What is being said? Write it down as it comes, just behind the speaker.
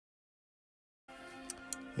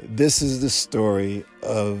This is the story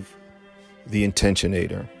of the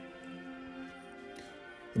Intentionator.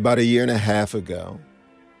 About a year and a half ago,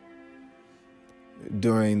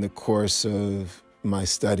 during the course of my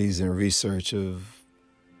studies and research of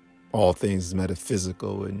all things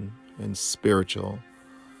metaphysical and spiritual,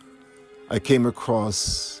 I came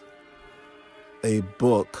across a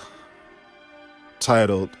book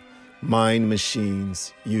titled Mind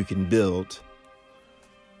Machines You Can Build,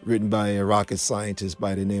 written by a rocket scientist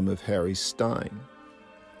by the name of Harry Stine.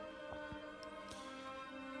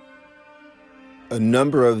 A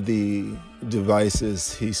number of the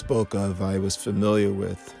devices he spoke of I was familiar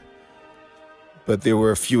with, but there were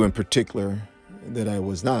a few in particular that I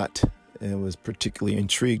was not and was particularly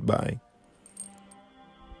intrigued by.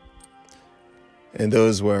 And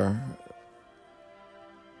those were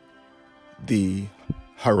the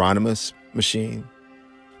Hieronymus machine,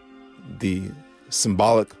 the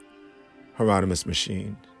symbolic Hieronymus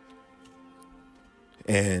machine,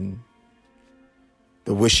 and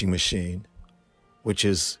the wishing machine, which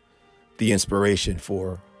is the inspiration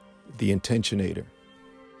for the Intentionator.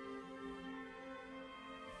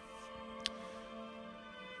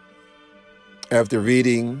 After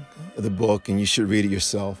reading the book, and you should read it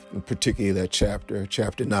yourself, and particularly that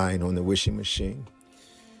chapter 9 on the wishing machine,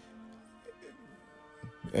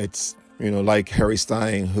 it's, like Harry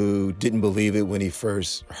Stine, who didn't believe it when he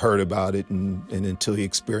first heard about it, and until he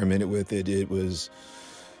experimented with it, it was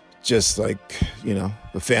just like,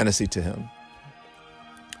 a fantasy to him.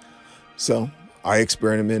 So I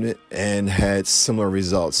experimented and had similar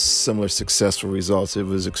results, similar successful results. It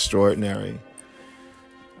was extraordinary.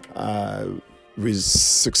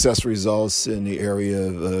 Success results in the area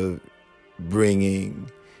of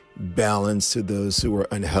bringing balance to those who were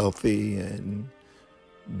unhealthy and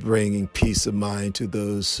bringing peace of mind to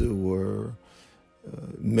those who were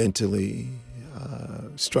mentally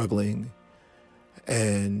struggling,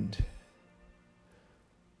 and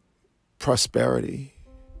prosperity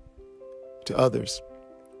to others.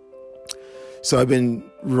 So I've been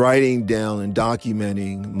writing down and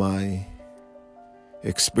documenting my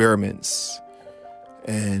experiments,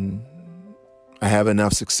 and I have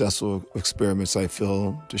enough successful experiments, I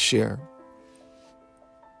feel, to share.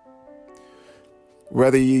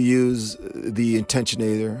 Whether you use the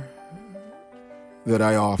Intentionator that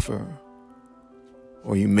I offer,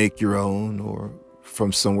 or you make your own, or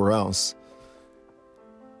from somewhere else,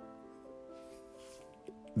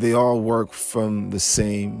 they all work from the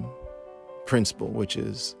same principle, which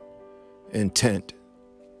is intent.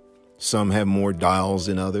 Some have more dials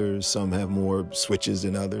than others, some have more switches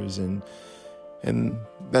than others, and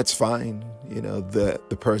that's fine.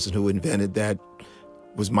 The person who invented that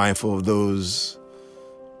was mindful of those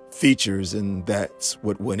features, and that's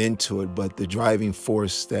what went into it. But the driving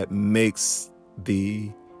force that makes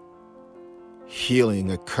the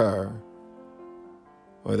healing occur,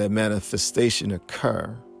 or that manifestation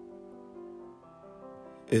occur,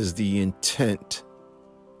 is the intent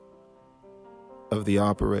of the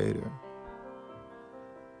operator.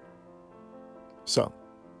 So,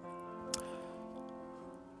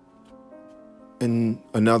 in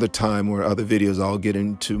another time or other videos, I'll get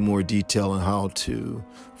into more detail on how to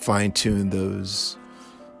fine-tune those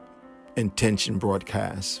intention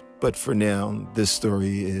broadcasts. But for now, this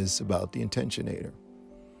story is about the Intentionator.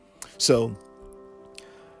 So,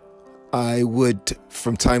 I would,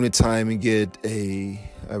 from time to time, get a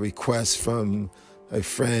request from a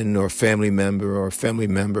friend or family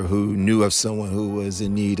member who knew of someone who was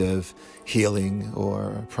in need of healing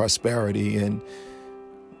or prosperity, and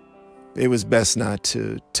it was best not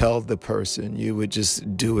to tell the person. You would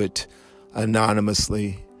just do it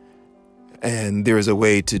anonymously, and there's a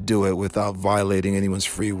way to do it without violating anyone's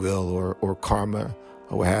free will or karma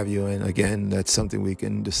or what have you. And again, that's something we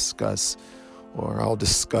can discuss, or I'll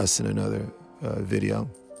discuss in another video.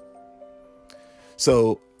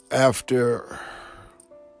 So after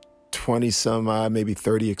 20 some odd, maybe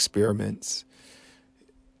 30 experiments,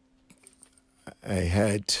 I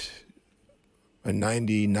had a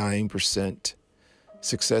 99%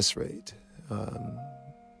 success rate.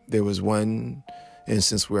 There was one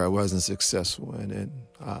instance where I wasn't successful, and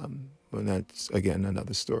that's, again,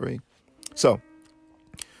 another story. So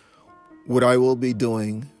what I will be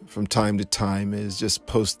doing from time to time is just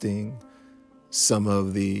posting some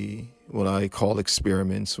of the, what I call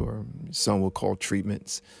experiments, or some will call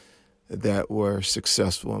treatments, that were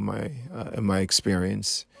successful in my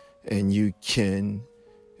experience, and you can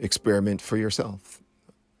experiment for yourself.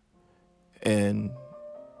 And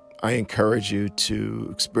I encourage you to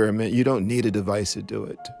experiment. You don't need a device to do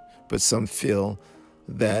it, but some feel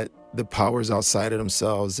that the powers outside of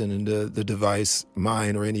themselves and in the device,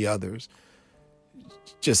 mine or any others,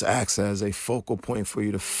 just acts as a focal point for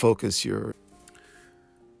you to focus your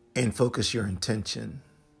intention.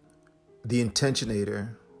 The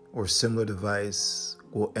Intentionator or similar device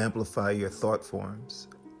will amplify your thought forms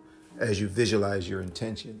as you visualize your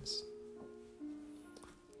intentions.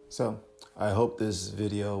 So I hope this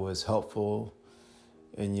video was helpful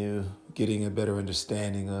in you getting a better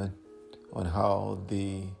understanding on how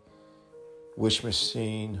the wish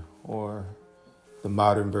machine, or the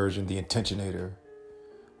modern version, the Intentionator,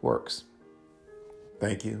 works.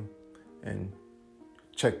 Thank you, and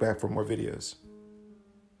check back for more videos.